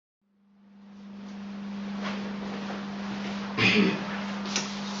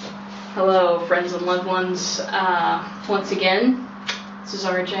Hello, friends and loved ones. Once again, this is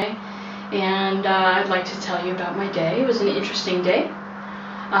RJ, and I'd like to tell you about my day. It was an interesting day,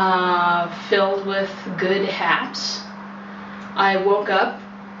 filled with good haps. I woke up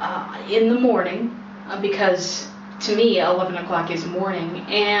in the morning because to me 11 o'clock is morning,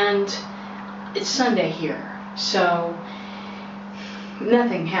 and it's Sunday here, so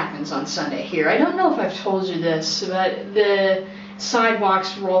nothing happens on Sunday here. I don't know if I've told you this, but the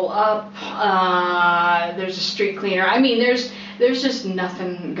sidewalks roll up, there's a street cleaner. I mean, there's just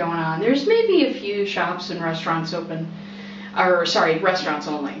nothing going on. There's maybe a few shops and restaurants open, or sorry, restaurants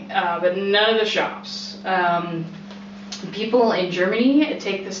only, but none of the shops. People in Germany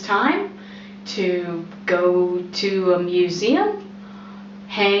take this time to go to a museum,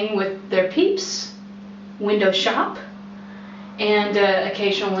 hang with their peeps, window shop, and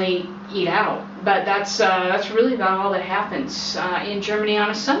occasionally eat out. But that's really about all that happens in Germany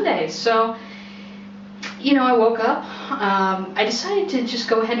on a Sunday. So, you know, I woke up. I decided to just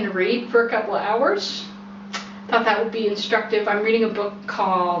go ahead and read for a couple of hours. Thought that would be instructive. I'm reading a book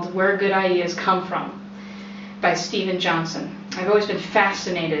called Where Good Ideas Come From by Steven Johnson. I've always been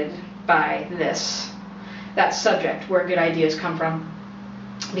fascinated by that subject, where good ideas come from,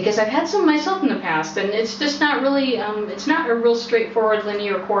 because I've had some myself in the past, and it's just not really, it's not a real straightforward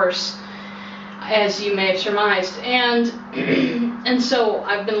linear course, as you may have surmised, and and so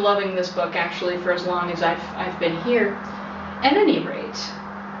I've been loving this book actually for as long as I've been here. At any rate,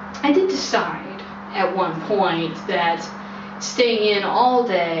 I did decide at one point that staying in all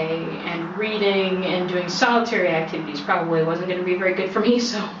day and reading and doing solitary activities probably wasn't going to be very good for me,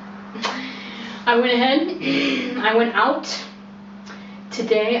 so I went ahead, I went out.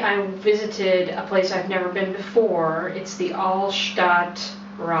 Today I visited a place I've never been before. It's the Altstadt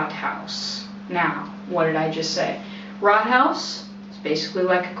Rathaus. Now, what did I just say? Rathaus is basically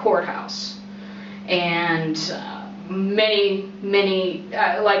like a courthouse. And many,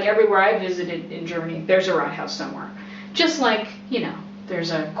 like everywhere I visited in Germany, there's a Rathaus somewhere. Just like, you know,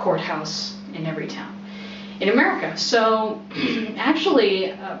 there's a courthouse in every town in America. So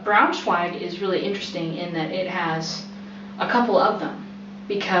actually, Braunschweig is really interesting in that it has a couple of them,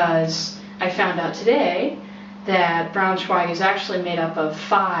 because I found out today that Braunschweig is actually made up of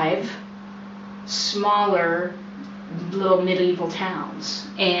 5 smaller little medieval towns,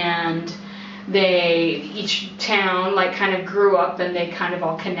 and each town like kind of grew up and they kind of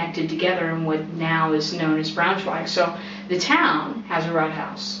all connected together in what now is known as Braunschweig. So the town has a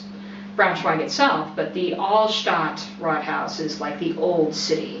Rathaus, Braunschweig itself, but the Altstadt Rathaus is like the old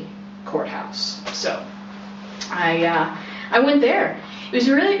city courthouse. So I went there. It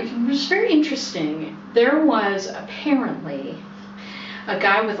was very interesting. There was apparently a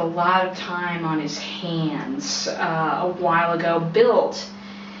guy with a lot of time on his hands a while ago built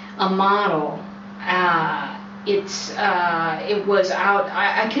a model. It was out.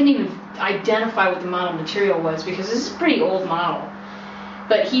 I couldn't even identify what the model material was because this is a pretty old model.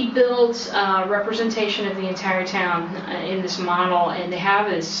 But he built a representation of the entire town in this model, and they have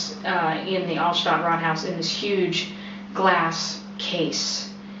this in the Altstadt Rathaus in this huge glass case.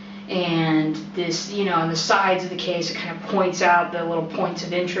 And this, you know, on the sides of the case, it kind of points out the little points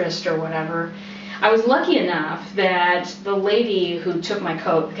of interest or whatever. I was lucky enough that the lady who took my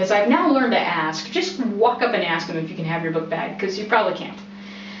coat, because I've now learned to ask, just walk up and ask them if you can have your book bag, because you probably can't.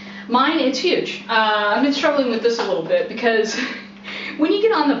 Mine, it's huge. I've been struggling with this a little bit because when you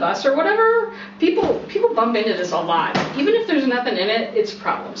get on the bus or whatever, people bump into this a lot. Even if there's nothing in it, it's a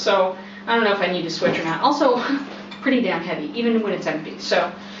problem. So I don't know if I need to switch or not. Also, pretty damn heavy, even when it's empty.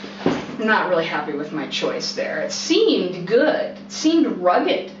 So I'm not really happy with my choice there. It seemed good. It seemed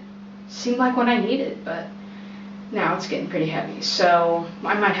rugged. Seemed like what I needed, but now it's getting pretty heavy. So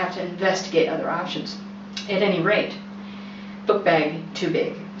I might have to investigate other options. At any rate, book bag too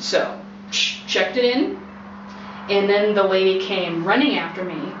big. So checked it in, and then the lady came running after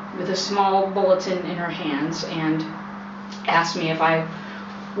me with a small bulletin in her hands and asked me if I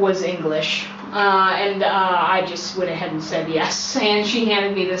was English. And I just went ahead and said yes. And she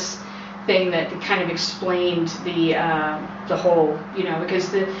handed me this thing that kind of explained the whole, you know, because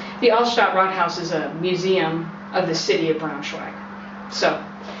the Altstadt Rathaus is a museum of the city of Braunschweig. So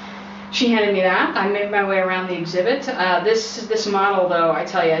she handed me that. I made my way around the exhibit. This model, though, I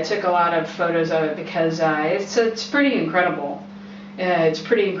tell you, I took a lot of photos of it because it's pretty incredible. It's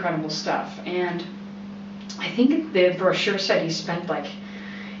pretty incredible stuff. And I think the brochure said he spent like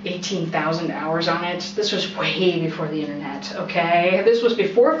 18,000 hours on it. This was way before the internet, okay? This was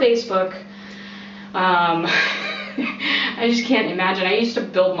before Facebook. I just can't imagine. I used to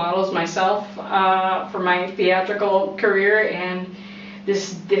build models myself for my theatrical career, and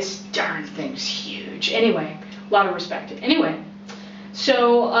this darn thing's huge. Anyway, a lot of respect. Anyway,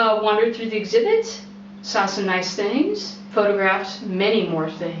 so wandered through the exhibit, saw some nice things, photographed many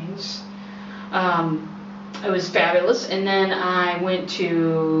more things. It was fabulous, and then I went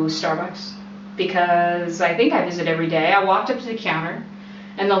to Starbucks because I think I visit every day. I walked up to the counter,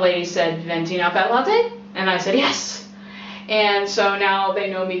 and the lady said, "Venti Fat Latte?" And I said, "Yes." And so now they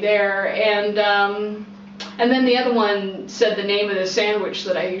know me there, and then the other one said the name of the sandwich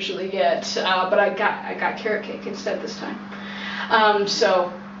that I usually get, but I got carrot cake instead this time.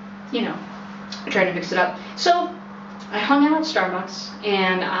 So, you know, trying to mix it up. So I hung out at Starbucks,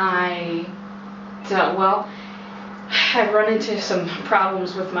 and I thought, well, I've run into some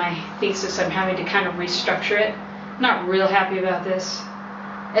problems with my thesis. I'm having to kind of restructure it. Not real happy about this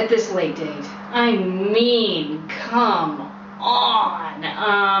at this late date. I mean, come on.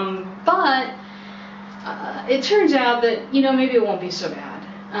 But it turns out that, you know, maybe it won't be so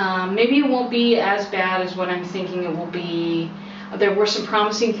bad. Maybe it won't be as bad as what I'm thinking it will be. There were some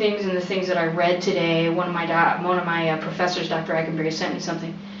promising things in the things that I read today. One of my professors, Dr. Eikenberry, sent me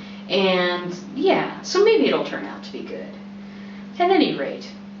something. And yeah, so maybe it'll turn out to be good. At any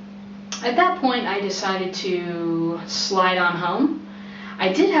rate, at that point I decided to slide on home.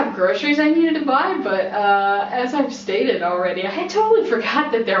 I did have groceries I needed to buy, but as I've stated already, I totally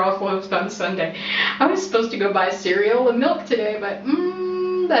forgot that they're all closed on Sunday. I was supposed to go buy cereal and milk today, but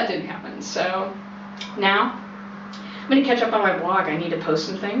that didn't happen. So now I'm going to catch up on my blog. I need to post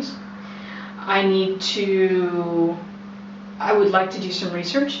some things. I would like to do some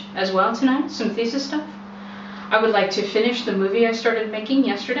research as well tonight, some thesis stuff. I would like to finish the movie I started making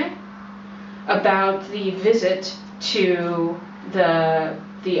yesterday about the visit to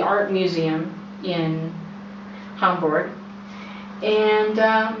the art museum in Hamburg, and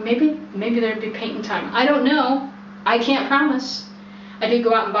maybe there'd be painting time. I don't know. I can't promise. I did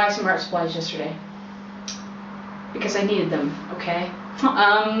go out and buy some art supplies yesterday because I needed them. Okay.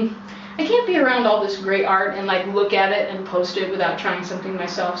 I can't be around all this great art and like look at it and post it without trying something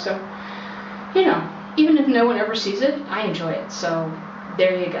myself. So, you know, even if no one ever sees it, I enjoy it. So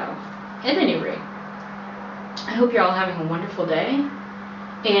there you go. At any rate, I hope you're all having a wonderful day,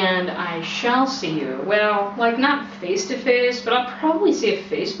 and I shall see you. Well, like not face to face, but I'll probably see a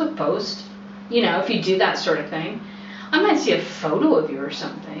Facebook post. You know, if you do that sort of thing, I might see a photo of you or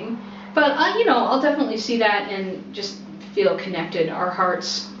something. But you know, I'll definitely see that and just feel connected. Our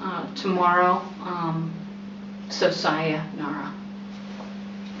hearts tomorrow. So sayonara.